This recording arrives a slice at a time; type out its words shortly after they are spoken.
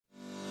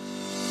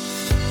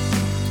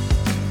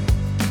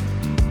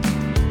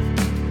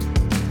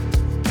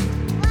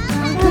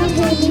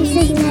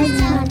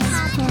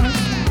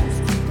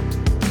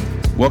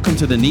Welcome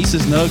to the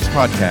Nieces Nugs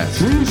podcast.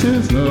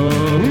 Nieces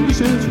Nugs,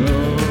 Nieces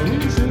Nugs,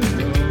 Nieces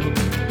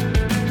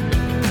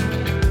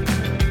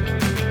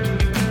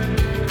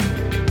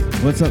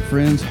Nugs. What's up,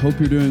 friends? Hope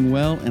you're doing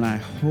well, and I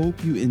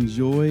hope you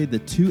enjoyed the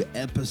 2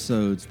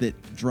 episodes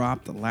that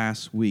dropped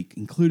last week,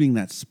 including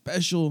that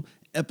special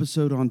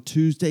episode on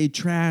Tuesday,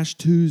 Trash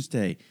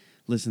Tuesday.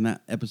 Listen,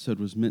 that episode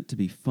was meant to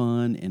be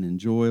fun and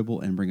enjoyable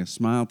and bring a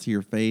smile to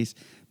your face,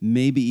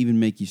 maybe even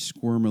make you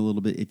squirm a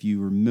little bit if you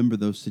remember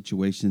those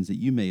situations that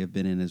you may have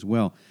been in as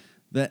well.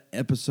 That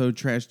episode,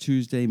 Trash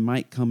Tuesday,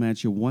 might come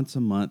at you once a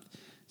month.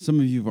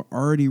 Some of you have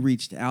already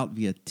reached out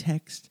via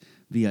text,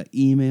 via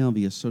email,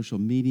 via social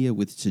media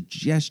with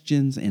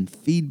suggestions and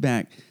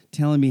feedback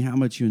telling me how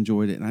much you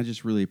enjoyed it, and I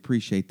just really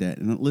appreciate that.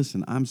 And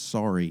listen, I'm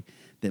sorry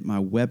that my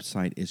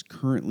website is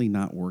currently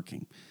not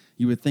working.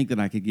 You would think that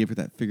I could get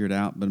that figured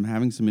out, but I'm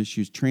having some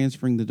issues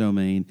transferring the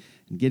domain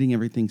and getting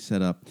everything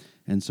set up.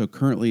 And so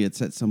currently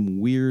it's at some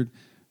weird,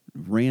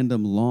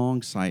 random,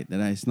 long site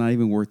that it's not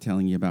even worth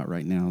telling you about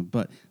right now.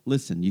 But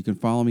listen, you can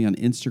follow me on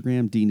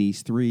Instagram,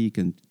 DNeese3. You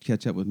can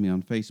catch up with me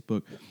on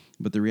Facebook.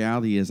 But the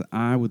reality is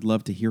I would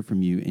love to hear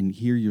from you and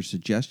hear your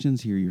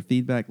suggestions, hear your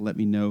feedback. Let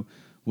me know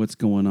what's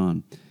going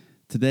on.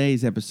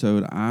 Today's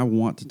episode, I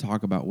want to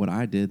talk about what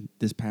I did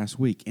this past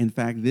week. In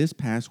fact, this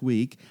past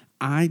week,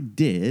 I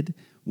did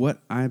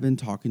what I've been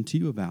talking to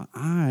you about.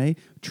 I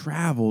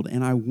traveled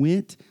and I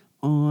went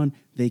on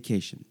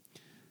vacation.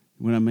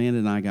 When Amanda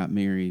and I got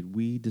married,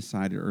 we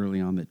decided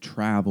early on that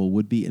travel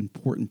would be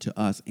important to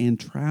us, and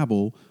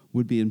travel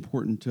would be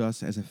important to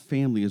us as a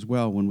family as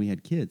well when we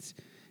had kids.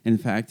 In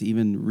fact,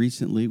 even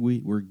recently, we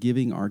were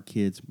giving our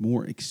kids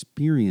more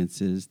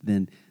experiences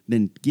than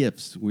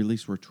gifts. At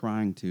least we're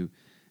trying to.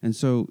 And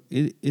so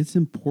it's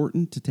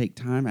important to take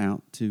time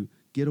out to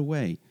get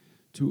away,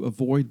 to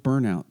avoid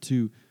burnout,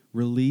 to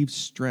relieve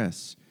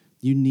stress.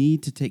 You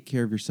need to take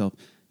care of yourself.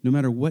 No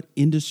matter what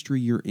industry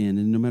you're in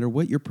and no matter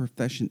what your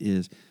profession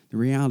is, the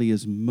reality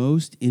is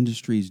most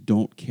industries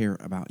don't care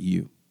about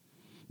you.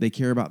 They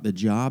care about the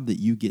job that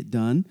you get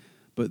done,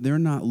 but they're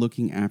not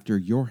looking after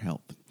your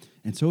health.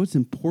 And so it's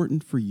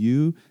important for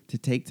you to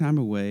take time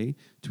away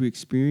to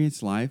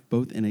experience life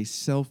both in a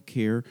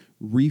self-care,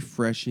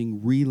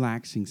 refreshing,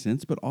 relaxing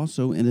sense, but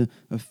also in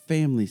a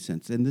family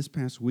sense. And this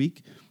past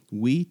week,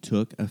 we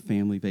took a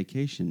family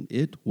vacation.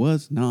 It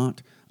was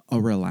not a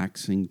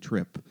relaxing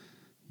trip.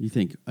 You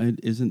think,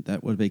 isn't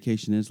that what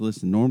vacation is?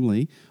 Listen,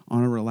 normally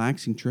on a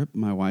relaxing trip,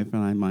 my wife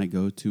and I might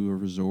go to a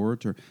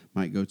resort or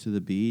might go to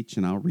the beach,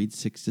 and I'll read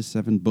 6 to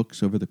 7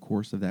 books over the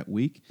course of that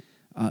week.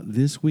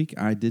 This week,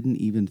 I didn't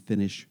even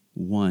finish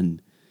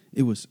one.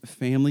 It was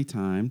family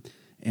time,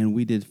 and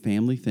we did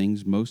family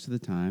things most of the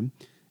time.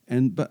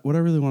 But what I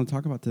really want to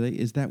talk about today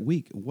is that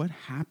week. What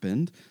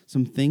happened?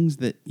 Some things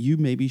that you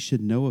maybe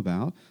should know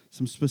about.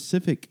 Some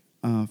specific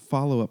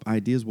follow-up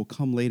ideas will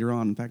come later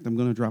on. In fact, I'm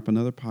going to drop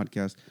another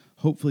podcast,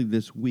 hopefully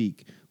this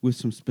week, with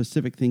some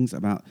specific things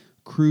about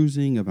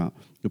cruising, about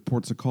the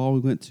ports of call we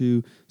went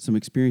to, some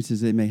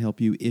experiences that may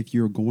help you if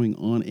you're going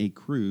on a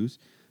cruise.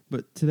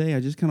 But today,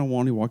 I just kind of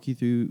want to walk you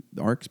through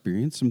our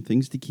experience, some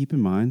things to keep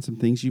in mind, some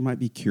things you might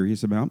be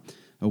curious about,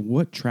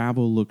 what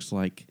travel looks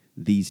like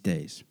these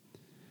days.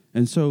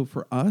 And so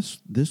for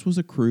us, this was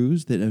a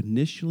cruise that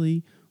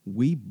initially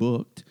we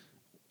booked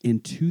in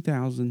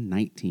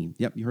 2019.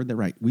 Yep, you heard that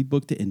right. We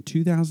booked it in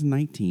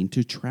 2019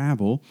 to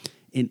travel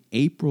in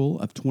April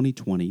of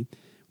 2020.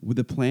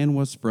 The plan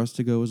was for us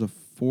to go as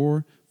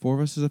four of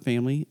us as a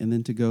family, and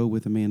then to go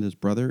with Amanda's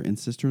brother and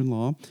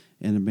sister-in-law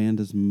and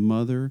Amanda's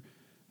mother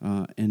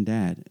and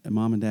dad,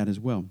 mom and dad as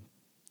well.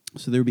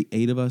 So there would be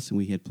 8 of us, and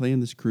we had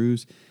planned this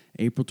cruise.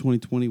 April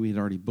 2020, we had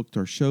already booked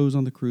our shows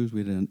on the cruise. We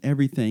had done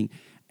everything,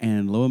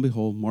 and lo and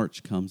behold,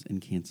 March comes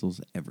and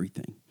cancels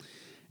everything.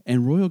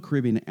 And Royal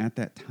Caribbean at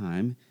that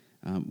time,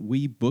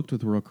 we booked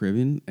with Royal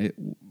Caribbean.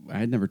 I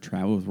had never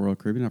traveled with Royal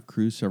Caribbean. I've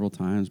cruised several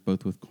times,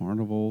 both with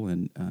Carnival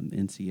and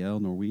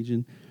NCL,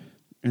 Norwegian.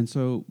 And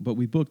so, but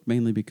we booked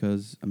mainly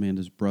because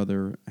Amanda's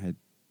brother had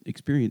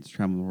experienced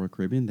traveling with Royal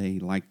Caribbean. They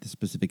liked the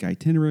specific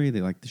itinerary.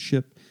 They liked the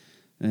ship.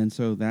 And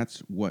so that's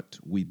what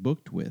we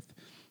booked with.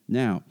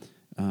 Now,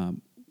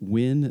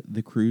 when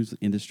the cruise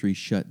industry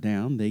shut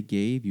down, they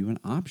gave you an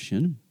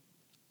option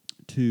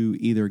to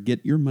either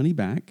get your money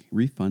back,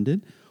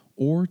 refunded,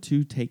 or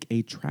to take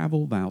a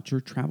travel voucher,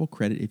 travel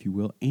credit, if you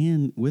will.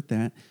 And with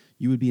that,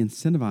 you would be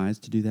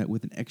incentivized to do that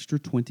with an extra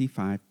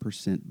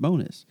 25%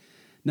 bonus.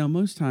 Now,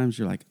 most times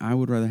you're like, I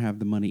would rather have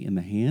the money in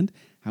the hand.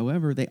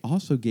 However, they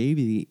also gave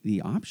you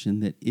the option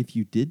that if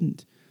you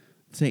didn't,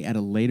 say at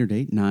a later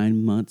date,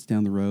 9 months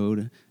down the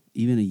road,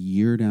 even a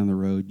year down the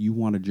road, you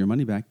wanted your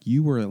money back,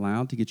 you were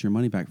allowed to get your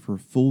money back for a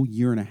full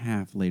year and a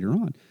half later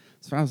on.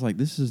 So I was like,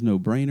 this is no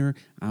brainer.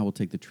 I will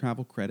take the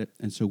travel credit.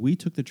 And so we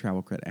took the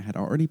travel credit. I had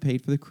already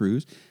paid for the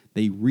cruise.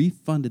 They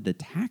refunded the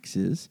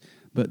taxes,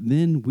 but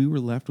then we were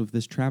left with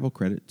this travel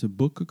credit to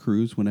book a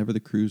cruise whenever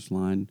the cruise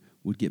line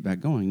would get back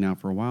going. Now,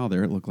 for a while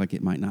there, it looked like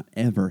it might not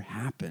ever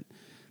happen.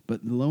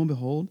 But lo and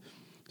behold,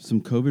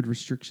 some COVID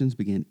restrictions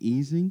began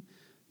easing.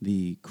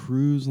 The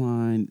cruise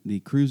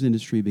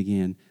industry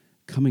began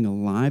coming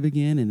alive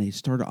again, and they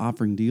started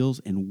offering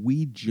deals, and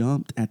we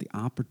jumped at the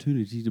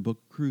opportunity to book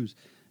a cruise.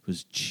 It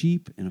was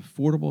cheap and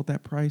affordable at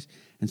that price.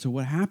 And so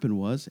what happened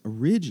was,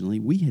 originally,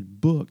 we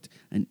had booked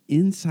an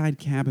inside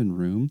cabin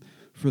room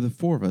for the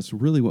four of us.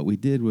 Really what we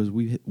did was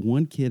we hit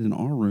one kid in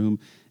our room,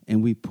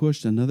 and we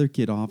pushed another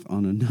kid off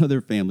on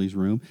another family's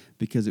room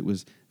because it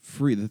was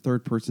free. The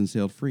third person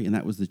sailed free, and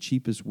that was the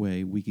cheapest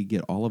way we could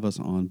get all of us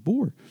on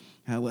board.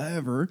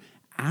 However,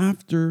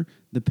 after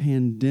the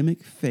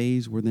pandemic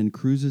phase where then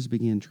cruises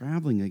began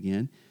traveling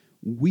again,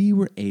 we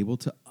were able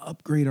to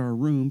upgrade our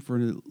room for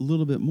a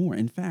little bit more.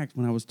 In fact,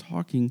 when I was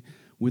talking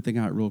with the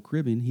guy at Royal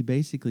Caribbean, he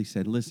basically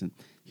said, listen,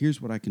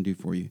 here's what I can do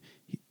for you.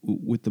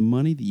 With the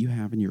money that you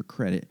have in your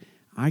credit,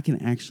 I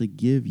can actually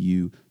give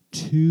you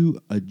 2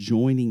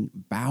 adjoining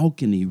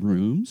balcony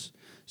rooms.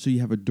 So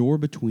you have a door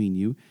between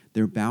you.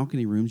 They're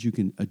balcony rooms. You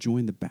can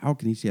adjoin the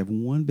balcony. So you have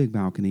one big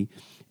balcony,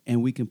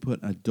 and we can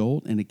put an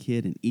adult and a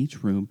kid in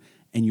each room,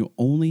 and you'll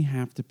only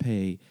have to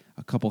pay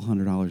a couple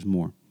 $100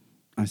 more.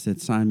 I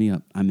said, sign me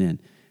up. I'm in.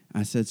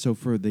 I said, so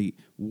for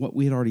what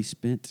we had already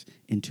spent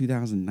in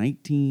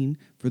 2019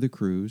 for the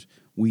cruise,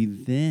 we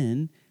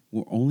then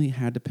only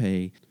had to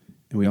pay,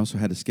 and we also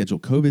had to schedule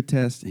COVID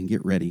tests and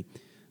get ready.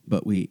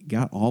 But we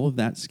got all of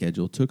that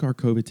scheduled, took our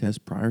COVID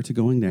test prior to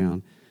going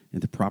down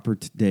at the proper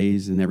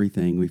days and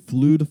everything. We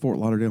flew to Fort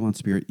Lauderdale on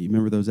Spirit. You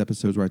remember those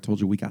episodes where I told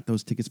you we got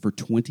those tickets for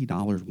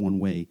 $20 one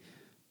way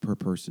per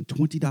person,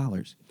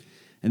 $20.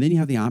 And then you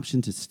have the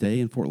option to stay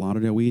in Fort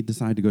Lauderdale. We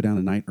decided to go down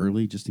a night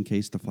early just in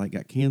case the flight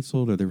got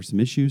canceled or there were some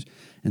issues.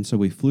 And so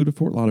we flew to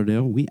Fort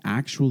Lauderdale. We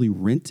actually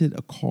rented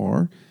a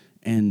car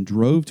and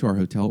drove to our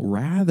hotel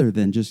rather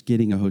than just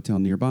getting a hotel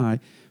nearby,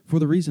 for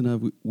the reason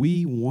of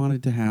we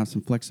wanted to have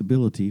some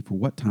flexibility for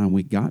what time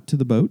we got to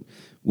the boat,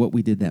 what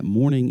we did that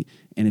morning.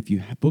 And if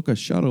you book a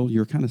shuttle,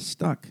 you're kind of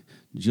stuck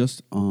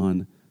just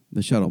on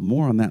the shuttle.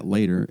 More on that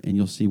later, and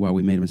you'll see why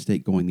we made a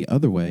mistake going the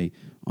other way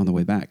on the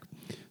way back.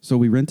 So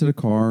we rented a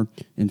car.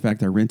 In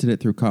fact, I rented it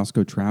through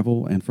Costco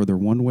Travel, and for their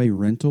one-way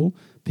rental,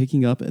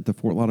 picking up at the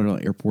Fort Lauderdale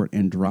airport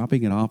and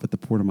dropping it off at the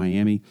Port of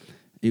Miami,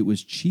 it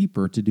was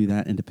cheaper to do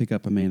that and to pick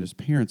up Amanda's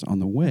parents on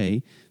the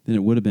way than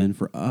it would have been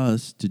for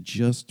us to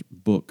just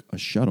book a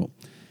shuttle.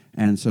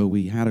 And so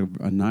we had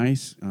a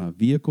nice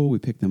vehicle. We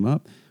picked them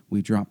up.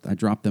 I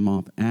dropped them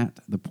off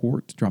at the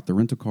port, dropped the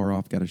rental car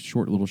off, got a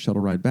short little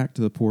shuttle ride back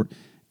to the port,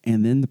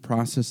 and then the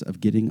process of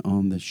getting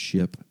on the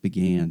ship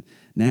began.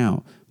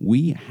 Now,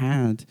 we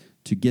had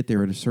to get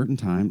there at a certain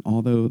time,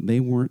 although they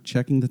weren't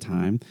checking the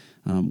time.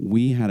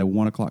 We had a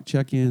 1 o'clock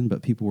check-in,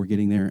 but people were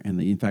getting there, and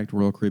in fact,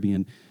 Royal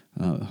Caribbean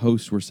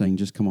hosts were saying,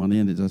 just come on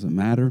in, it doesn't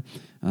matter.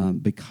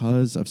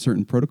 Because of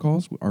certain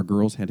protocols, our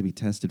girls had to be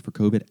tested for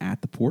COVID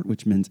at the port,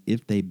 which means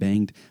if they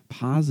banged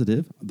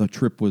positive, the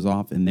trip was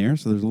off in there.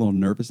 So there's a little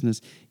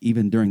nervousness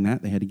even during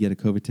that. They had to get a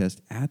COVID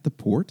test at the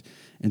port.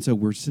 And so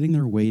we're sitting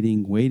there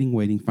waiting.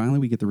 Finally,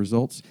 we get the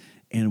results,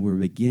 and we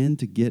begin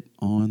to get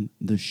on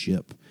the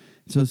ship.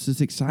 So it's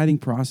this exciting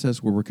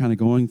process where we're kind of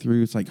going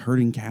through, it's like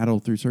herding cattle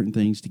through certain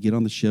things to get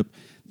on the ship.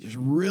 There's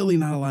really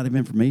not a lot of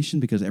information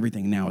because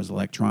everything now is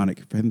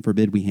electronic. Heaven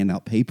forbid we hand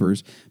out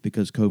papers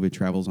because COVID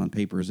travels on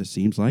papers, it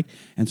seems like.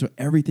 And so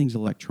everything's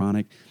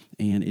electronic,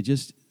 and it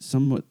just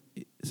some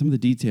of the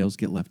details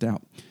get left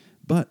out.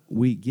 But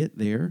we get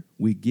there,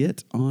 we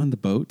get on the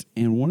boat,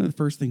 and one of the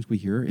first things we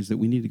hear is that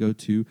we need to go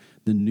to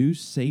the new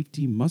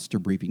safety muster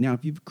briefing. Now,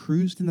 if you've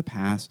cruised in the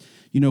past,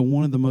 you know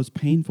one of the most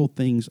painful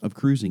things of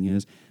cruising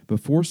is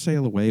before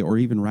sail away or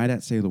even right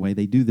at sail away,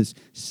 they do this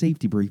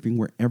safety briefing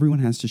where everyone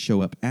has to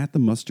show up at the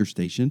muster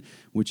station,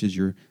 which is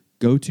your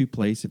go-to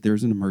place if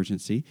there's an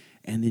emergency,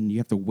 and then you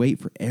have to wait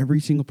for every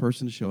single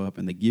person to show up,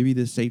 and they give you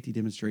this safety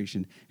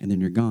demonstration, and then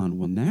you're gone.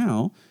 Well,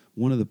 now,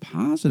 one of the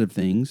positive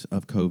things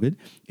of COVID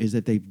is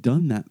that they've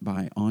done that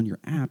on your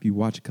app. You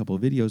watch a couple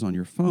of videos on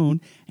your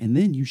phone, and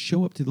then you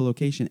show up to the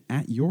location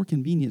at your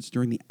convenience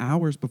during the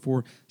hours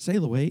before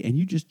sail away, and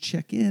you just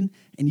check in,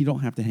 and you don't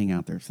have to hang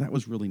out there. So that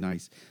was really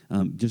nice.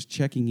 Just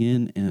checking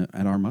in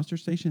at our muster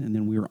station, and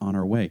then we were on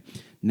our way.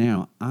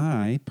 Now,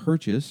 I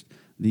purchased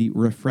the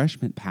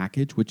refreshment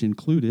package, which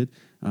included,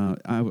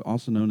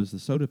 also known as the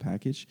soda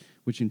package,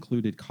 which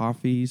included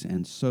coffees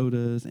and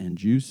sodas and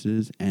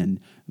juices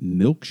and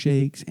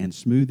milkshakes and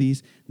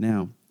smoothies.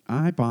 Now,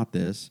 I bought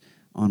this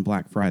on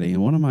Black Friday,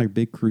 and one of my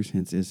big cruise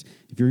hints is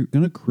if you're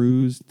going to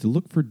cruise, to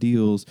look for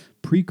deals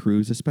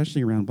pre-cruise,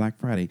 especially around Black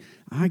Friday.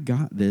 I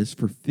got this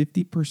for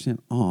 50%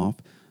 off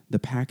the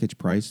package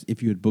price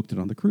if you had booked it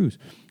on the cruise.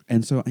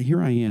 And so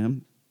here I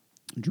am,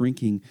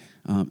 drinking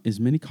as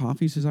many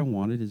coffees as I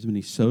wanted, as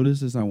many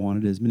sodas as I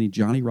wanted, as many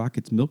Johnny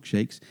Rockets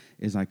milkshakes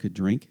as I could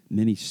drink,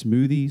 many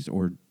smoothies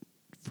or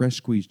fresh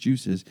squeezed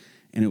juices,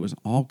 and it was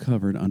all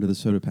covered under the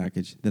soda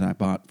package that I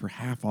bought for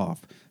half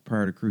off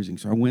prior to cruising.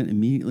 So I went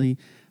immediately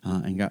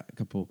and got a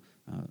couple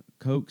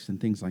Cokes and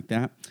things like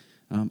that.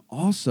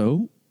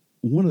 Also,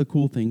 one of the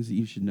cool things that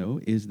you should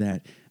know is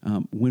that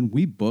when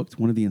we booked,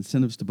 one of the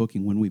incentives to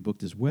booking when we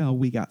booked as well,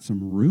 we got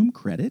some room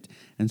credit.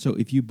 And so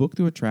if you book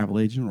through a travel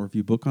agent or if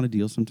you book on a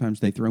deal, sometimes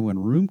they throw in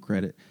room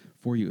credit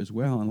for you as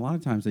well. And a lot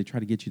of times they try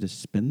to get you to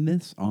spend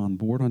this on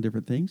board on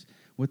different things.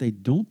 What they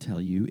don't tell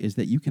you is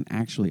that you can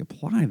actually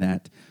apply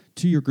that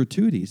to your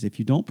gratuities. If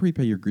you don't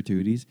prepay your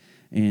gratuities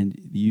and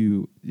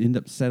you end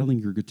up settling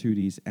your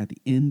gratuities at the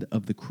end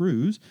of the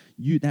cruise,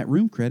 that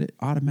room credit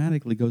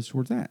automatically goes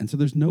towards that. And so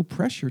there's no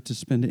pressure to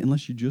spend it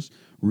unless you just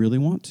really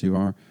want to.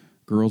 Our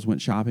girls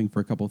went shopping for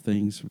a couple of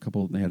things.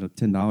 They had a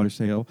 $10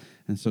 sale,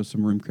 and so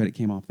some room credit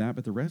came off that,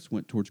 but the rest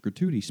went towards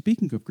gratuities.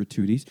 Speaking of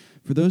gratuities,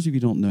 for those of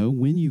you who don't know,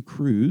 when you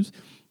cruise,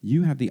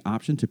 you have the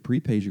option to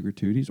prepay your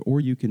gratuities,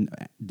 or you can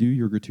do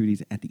your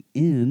gratuities at the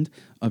end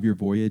of your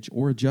voyage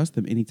or adjust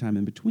them anytime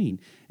in between.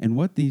 And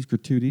what these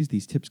gratuities,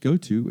 these tips go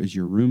to is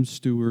your room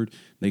steward,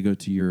 they go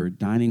to your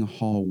dining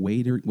hall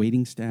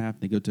waiting staff,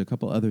 they go to a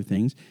couple other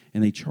things,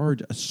 and they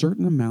charge a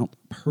certain amount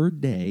per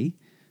day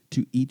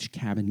to each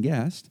cabin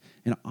guest,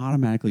 and it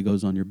automatically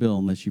goes on your bill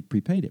unless you've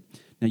prepaid it.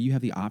 Now, you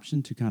have the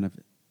option to kind of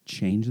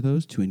change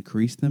those, to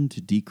increase them,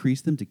 to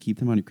decrease them, to keep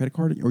them on your credit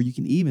card, or you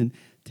can even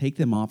take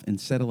them off and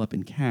settle up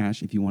in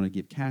cash if you want to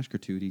give cash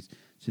gratuities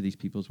to these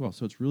people as well.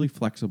 So it's really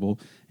flexible,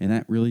 and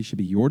that really should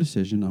be your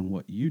decision on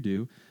what you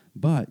do.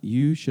 But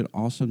you should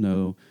also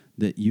know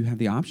that you have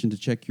the option to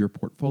check your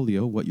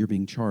portfolio, what you're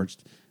being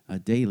charged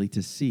daily,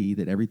 to see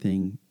that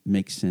everything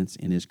makes sense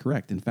and is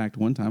correct. In fact,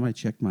 one time I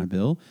checked my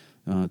bill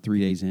 3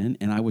 days in,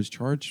 and I was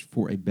charged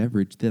for a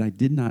beverage that I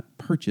did not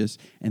purchase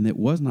and that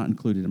was not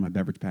included in my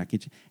beverage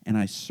package, and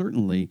I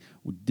certainly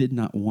did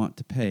not want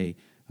to pay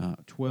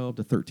 $12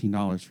 to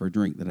 $13 for a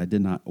drink that I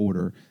did not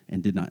order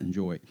and did not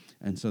enjoy.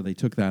 And so they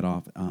took that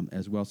off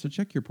as well. So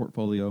check your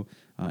portfolio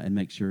and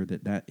make sure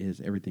that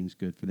everything's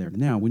good for there.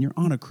 Now, when you're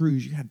on a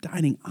cruise, you have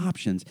dining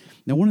options.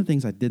 Now, one of the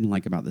things I didn't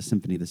like about the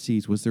Symphony of the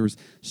Seas was there was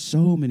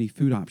so many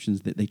food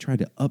options that they tried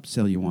to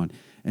upsell you on.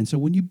 And so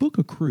when you book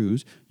a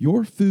cruise,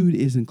 your food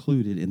is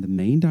included in the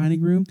main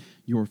dining room.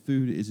 Your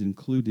food is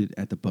included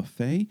at the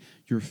buffet.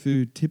 Your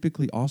food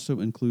typically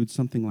also includes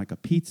something like a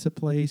pizza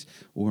place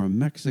or a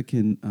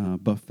Mexican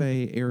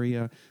buffet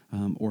area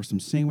or some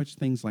sandwich,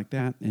 things like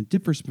that, and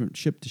differs from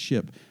ship to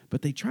ship.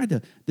 But they tried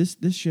to, this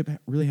ship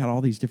really had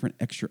all these different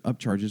extra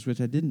upcharges,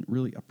 which I didn't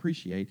really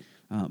appreciate.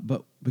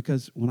 But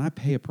because when I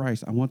pay a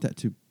price, I want that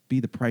to be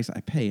the price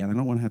I pay, and I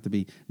don't want to have to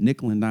be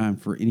nickel and dime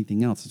for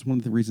anything else. It's one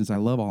of the reasons I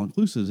love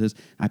all-inclusives is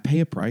I pay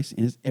a price,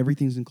 and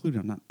everything's included.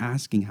 I'm not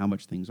asking how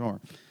much things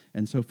are.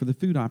 And so for the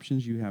food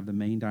options, you have the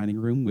main dining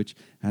room, which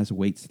has a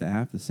wait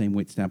staff. The same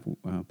wait staff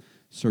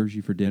serves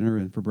you for dinner,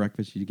 and for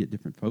breakfast you get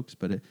different folks.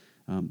 But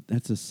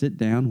that's a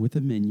sit-down with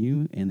a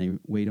menu, and they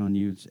wait on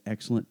you. It's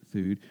excellent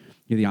food.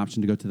 You have the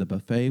option to go to the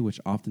buffet,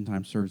 which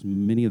oftentimes serves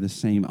many of the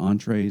same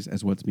entrees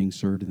as what's being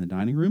served in the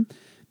dining room.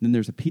 Then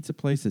there's a pizza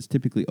place that's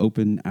typically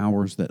open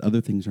hours that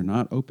other things are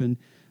not open,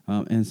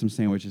 and some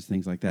sandwiches,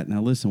 things like that.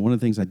 Now, listen, one of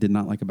the things I did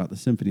not like about the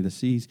Symphony of the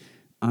Seas,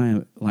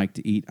 I like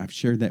to eat. I've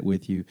shared that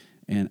with you.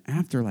 And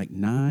after like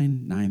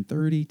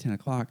 9:30, 10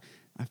 o'clock,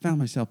 I found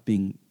myself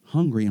being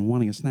hungry and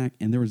wanting a snack,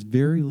 and there was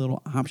very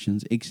little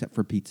options except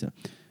for pizza.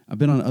 I've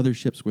been on other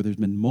ships where there's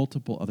been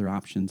multiple other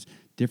options,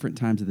 different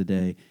times of the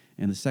day.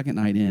 And the second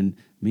night in,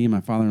 me and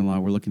my father-in-law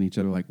were looking at each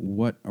other like,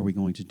 what are we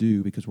going to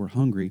do? Because we're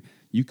hungry.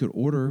 You could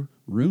order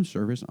room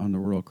service on the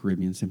Royal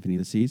Caribbean Symphony of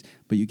the Seas,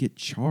 but you get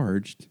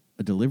charged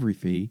a delivery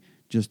fee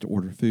just to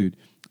order food.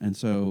 And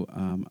so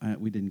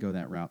we didn't go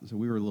that route. So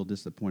we were a little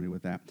disappointed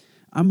with that.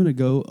 I'm going to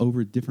go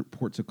over different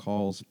ports of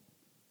calls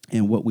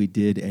and what we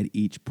did at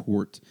each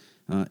port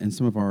and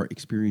some of our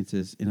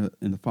experiences in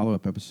the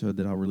follow-up episode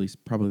that I'll release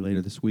probably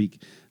later this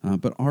week.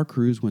 But our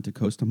cruise went to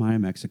Costa Maya,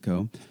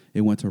 Mexico.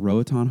 It went to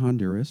Roatan,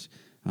 Honduras.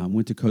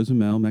 Went to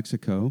Cozumel,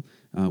 Mexico.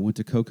 Went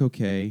to Coco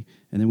Cay.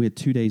 And then we had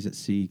 2 days at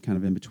sea kind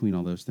of in between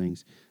all those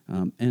things.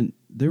 And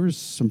there was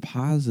some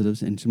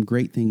positives and some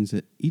great things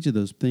at each of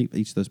those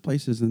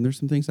places. And there's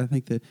some things I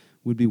think that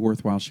would be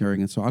worthwhile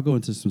sharing. And so I'll go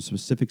into some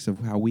specifics of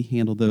how we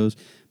handle those,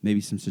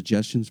 maybe some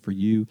suggestions for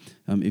you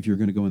if you're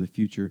going to go in the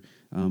future.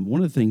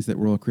 One of the things that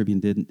Royal Caribbean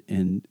did,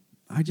 and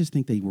I just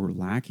think they were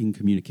lacking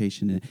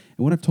communication. And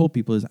what I've told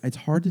people is it's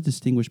hard to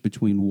distinguish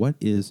between what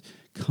is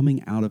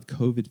coming out of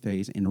COVID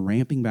phase and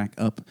ramping back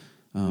up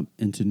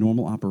into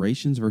normal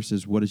operations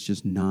versus what is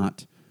just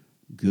not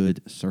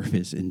good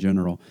service in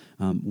general.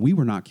 We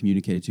were not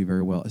communicated to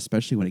very well,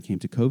 especially when it came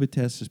to COVID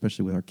tests,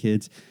 especially with our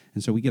kids.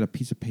 And so we get a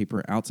piece of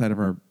paper outside of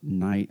our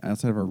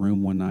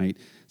room one night.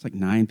 It's like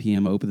 9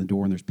 p.m. I open the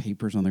door and there's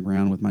papers on the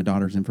ground with my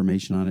daughter's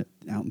information on it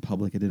out in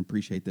public. I didn't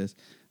appreciate this.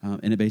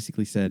 And it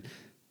basically said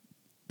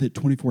that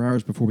 24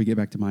 hours before we get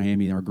back to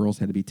Miami, our girls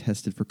had to be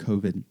tested for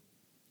COVID.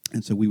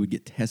 And so we would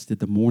get tested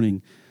the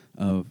morning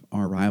of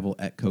our arrival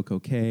at Coco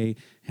Cay,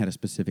 had a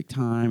specific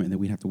time, and then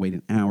we'd have to wait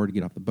an hour to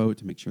get off the boat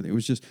to make sure that it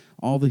was just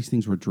all these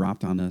things were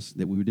dropped on us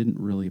that we didn't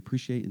really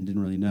appreciate and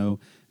didn't really know.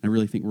 And I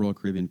really think Royal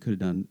Caribbean could have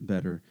done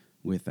better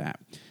with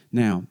that.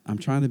 Now, I'm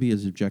trying to be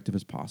as objective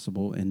as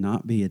possible and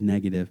not be a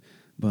negative,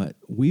 but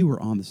we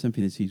were on the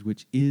Symphony of the Seas,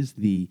 which is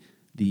the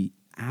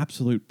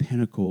absolute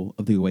pinnacle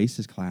of the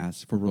Oasis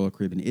class for Royal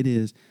Caribbean. It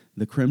is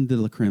the creme de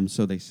la creme,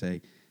 so they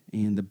say.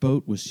 And the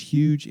boat was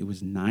huge. It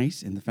was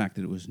nice, and the fact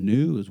that it was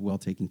new, it was well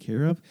taken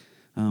care of.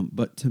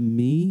 But to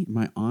me,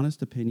 my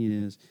honest opinion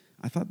is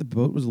I thought the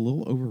boat was a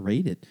little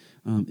overrated.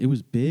 It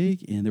was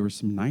big and there were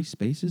some nice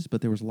spaces, but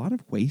there was a lot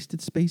of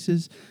wasted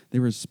spaces.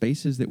 There were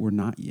spaces that were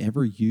not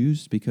ever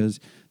used because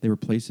they were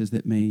places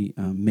that may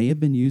have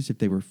been used if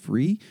they were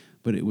free,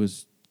 but it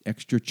was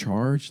extra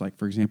charge. Like,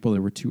 for example,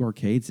 there were 2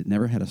 arcades that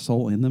never had a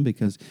soul in them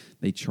because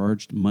they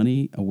charged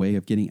money, a way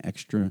of getting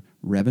extra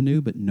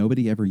revenue, but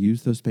nobody ever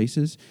used those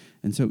spaces.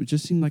 And so it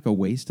just seemed like a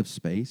waste of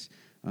space.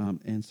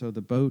 And so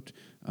the boat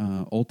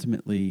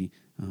ultimately,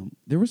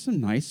 there were some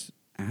nice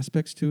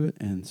aspects to it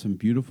and some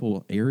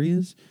beautiful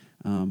areas.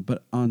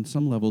 But on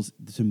some levels,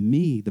 to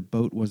me, the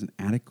boat wasn't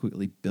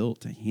adequately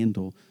built to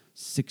handle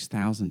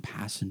 6,000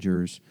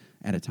 passengers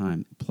at a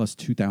time, plus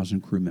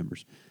 2,000 crew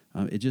members.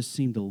 It just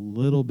seemed a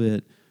little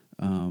bit,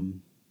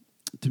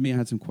 to me, I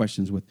had some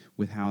questions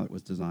with how it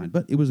was designed.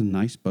 But it was a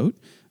nice boat,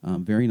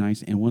 very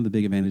nice. And one of the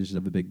big advantages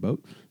of a big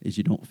boat is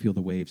you don't feel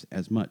the waves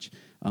as much.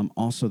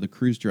 Also, the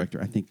cruise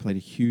director, I think, played a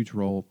huge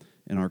role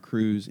in our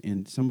cruise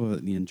and some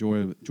of the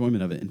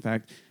enjoyment of it. In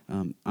fact,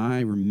 I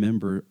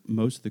remember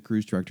most of the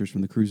cruise directors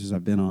from the cruises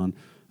I've been on,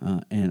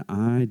 and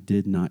I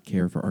did not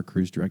care for our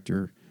cruise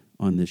director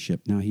on this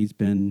ship. Now, he's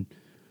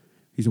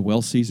a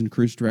well-seasoned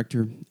cruise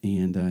director,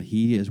 and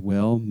he as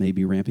well may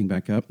be ramping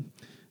back up.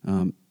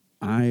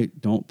 I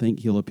don't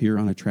think he'll appear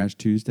on a Trash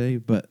Tuesday,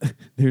 but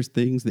there's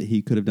things that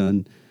he could have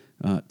done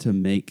to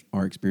make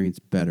our experience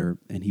better,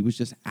 and he was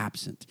just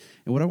absent.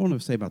 And what I want to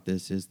say about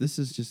this is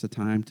just a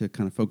time to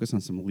kind of focus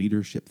on some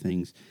leadership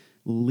things.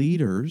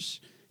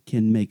 Leaders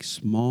can make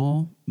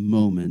small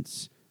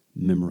moments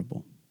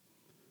memorable.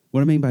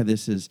 What I mean by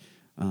this is,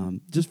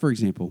 just for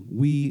example,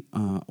 we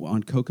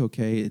on Coco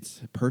Cay,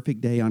 it's a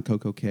perfect day on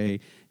Coco Cay.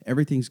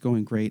 Everything's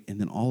going great, and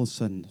then all of a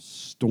sudden, a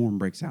storm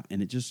breaks out,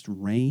 and it just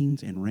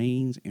rains and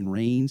rains and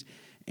rains,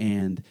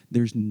 and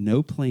there's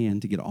no plan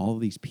to get all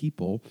of these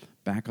people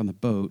back on the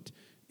boat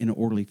in an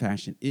orderly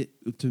fashion.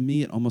 To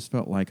me, it almost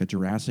felt like a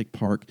Jurassic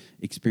Park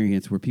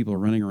experience where people are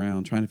running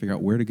around trying to figure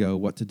out where to go,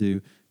 what to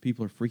do.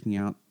 People are freaking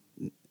out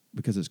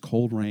because it's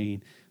cold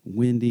rain,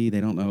 windy.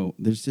 They don't know.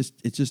 It's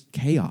just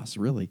chaos,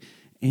 really.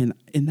 And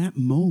in that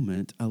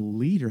moment, a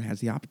leader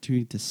has the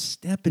opportunity to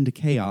step into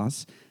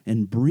chaos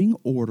and bring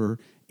order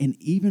and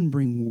even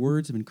bring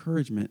words of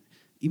encouragement,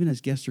 even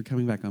as guests are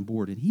coming back on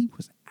board. And he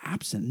was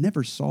absent,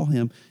 never saw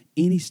him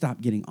any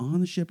stop getting on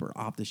the ship or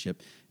off the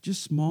ship.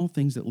 Just small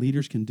things that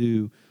leaders can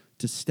do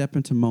to step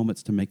into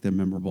moments to make them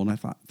memorable. And I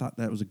thought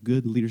that was a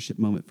good leadership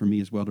moment for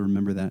me as well to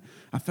remember that.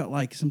 I felt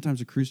like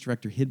sometimes a cruise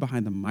director hid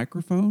behind the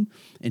microphone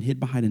and hid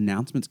behind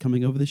announcements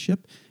coming over the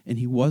ship, and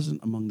he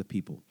wasn't among the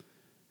people.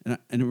 And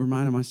it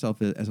reminded myself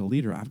that as a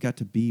leader, I've got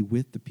to be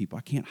with the people.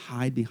 I can't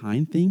hide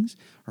behind things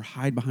or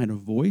hide behind a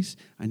voice.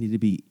 I need to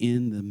be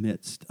in the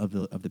midst of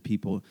the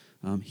people,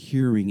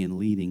 hearing and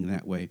leading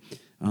that way.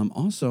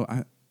 Also,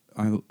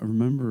 I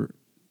remember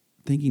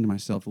thinking to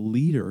myself,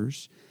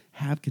 leaders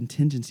have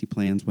contingency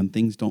plans when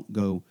things don't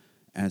go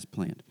as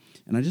planned.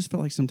 And I just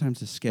felt like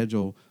sometimes the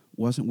schedule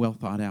wasn't well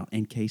thought out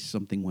in case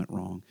something went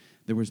wrong.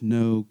 There was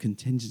no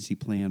contingency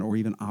plan or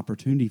even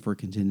opportunity for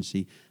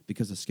contingency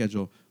because the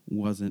schedule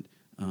wasn't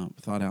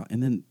thought out.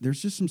 And then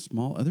there's just some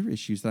small other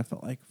issues that I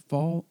felt like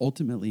fall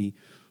ultimately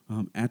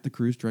at the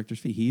cruise director's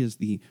feet. He is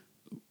the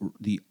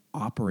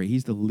operator.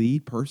 He's the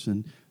lead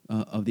person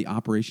of the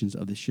operations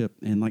of the ship.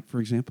 And like, for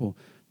example,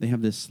 they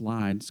have this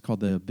slide. It's called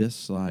the Abyss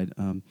slide,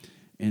 and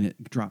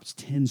it drops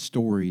 10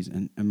 stories.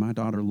 And my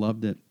daughter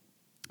loved it.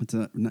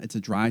 It's a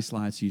dry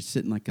slide, so you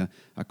sit in like a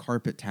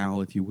carpet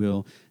towel, if you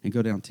will, and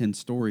go down 10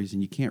 stories,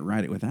 and you can't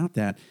ride it without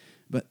that.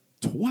 But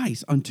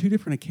twice, on 2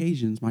 different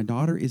occasions, my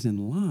daughter is in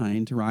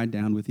line to ride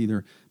down with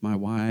either my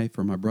wife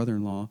or my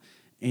brother-in-law,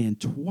 and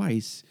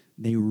twice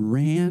they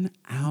ran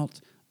out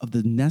of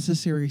the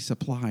necessary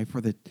supply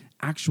for the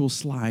actual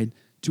slide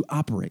to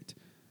operate.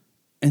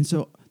 And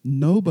so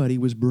nobody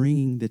was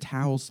bringing the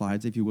towel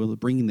slides, if you will,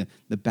 bringing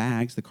the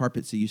bags, the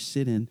carpets that you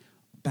sit in,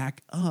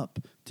 back up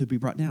to be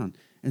brought down.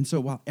 And so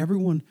while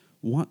everyone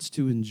wants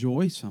to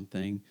enjoy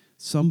something,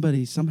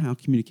 somehow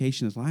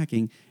communication is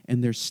lacking,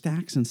 and there's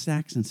stacks and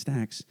stacks and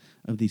stacks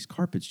of these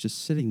carpets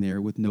just sitting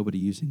there with nobody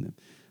using them.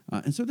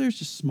 And so there's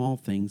just small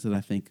things that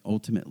I think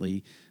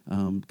ultimately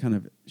kind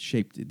of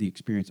shaped the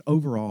experience.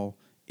 Overall,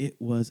 it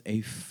was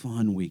a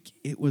fun week.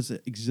 It was an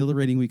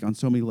exhilarating week on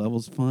so many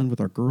levels, fun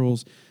with our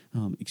girls,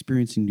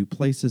 experiencing new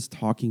places,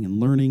 talking and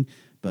learning,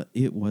 but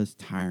it was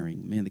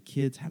tiring. Man, the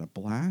kids had a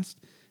blast,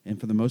 and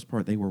for the most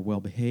part, they were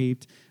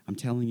well-behaved. I'm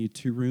telling you,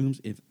 2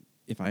 rooms,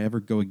 if I ever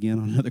go again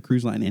on another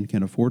cruise line and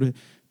can afford it,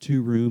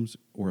 2 rooms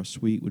or a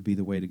suite would be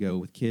the way to go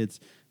with kids.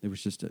 There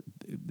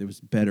was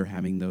better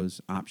having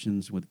those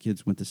options when the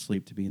kids went to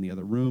sleep to be in the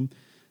other room.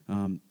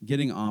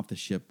 Getting off the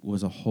ship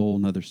was a whole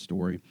nother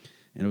story,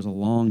 and it was a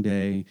long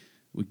day.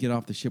 We get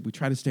off the ship. We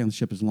try to stay on the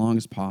ship as long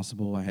as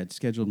possible. I had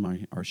scheduled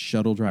our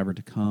shuttle driver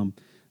to come,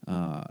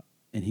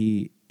 and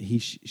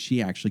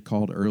she actually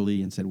called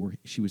early and said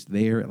she was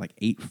there at like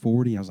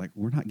 8:40. I was like,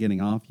 we're not getting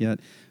off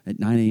yet. At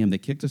 9 a.m., they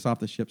kicked us off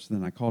the ship, so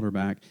then I called her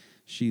back.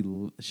 She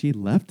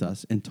left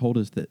us and told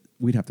us that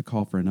we'd have to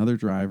call for another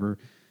driver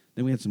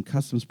Then we had some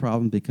customs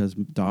problem because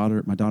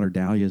my daughter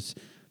Dahlia's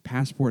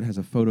passport has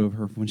a photo of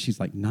her when she's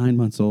like 9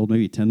 months old,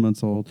 maybe 10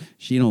 months old.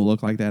 She don't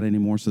look like that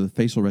anymore, so the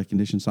facial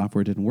recognition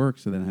software didn't work,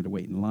 so then I had to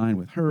wait in line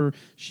with her.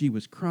 She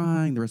was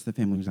crying. The rest of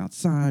the family was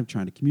outside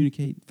trying to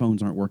communicate.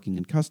 Phones aren't working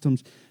in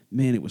customs.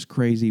 Man, it was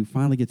crazy. We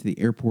finally get to the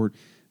airport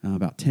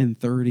about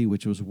 10:30,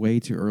 which was way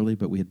too early,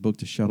 but we had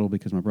booked a shuttle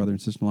because my brother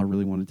and sister-in-law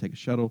really wanted to take a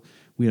shuttle.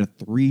 We had a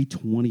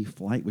 3:20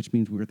 flight, which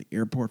means we were at the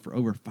airport for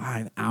over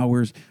 5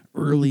 hours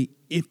early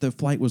if the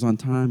flight was on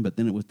time, but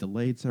then it was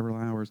delayed several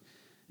hours.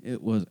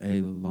 It was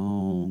a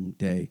long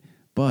day.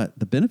 But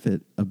the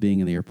benefit of being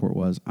in the airport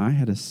was I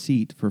had a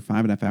seat for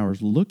 5.5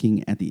 hours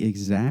looking at the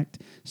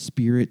exact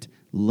Spirit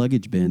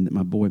luggage bin that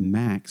my boy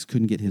Max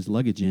couldn't get his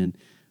luggage in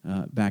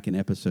back in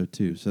episode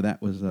 2. So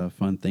that was a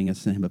fun thing. I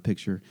sent him a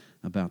picture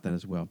about that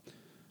as well.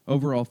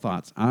 Overall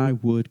thoughts, I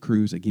would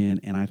cruise again,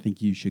 and I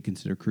think you should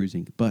consider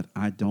cruising. But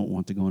I don't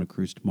want to go on a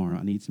cruise tomorrow.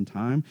 I need some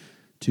time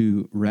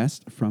to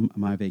rest from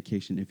my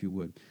vacation, if you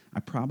would. I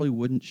probably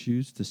wouldn't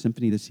choose the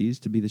Symphony of the Seas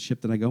to be the ship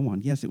that I go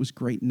on. Yes, it was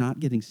great not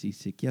getting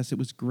seasick. Yes, it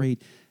was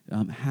great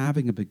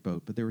having a big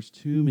boat, but there was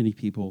too many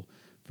people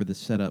for the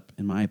setup,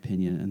 in my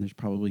opinion, and there's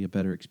probably a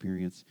better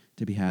experience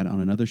to be had on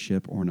another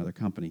ship or another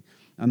company.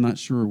 I'm not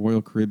sure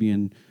Royal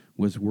Caribbean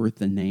was worth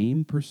the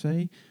name, per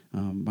se.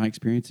 My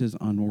experiences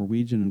on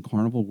Norwegian and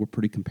Carnival were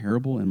pretty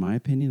comparable, in my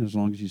opinion, as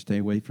long as you stay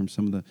away from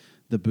some of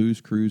the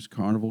booze cruise,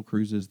 Carnival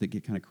cruises that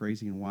get kind of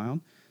crazy and wild.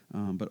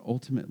 But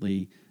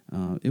ultimately,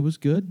 it was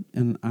good,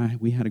 and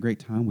we had a great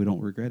time. We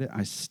don't regret it.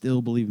 I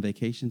still believe in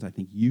vacations. I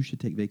think you should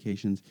take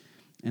vacations.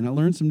 And I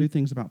learned some new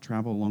things about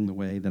travel along the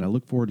way that I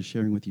look forward to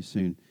sharing with you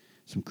soon.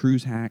 Some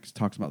cruise hacks,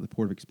 talks about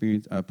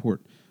the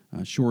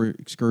shore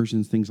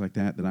excursions, things like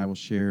that I will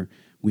share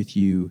with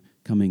you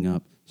coming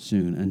up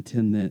soon.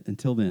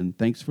 Until then,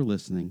 thanks for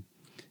listening.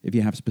 If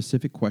you have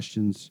specific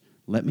questions,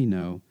 let me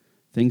know.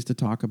 Things to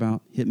talk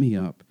about, hit me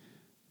up.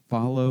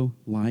 Follow,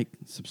 like,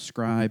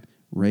 subscribe,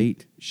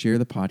 rate, share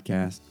the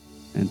podcast,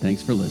 and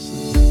thanks for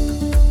listening.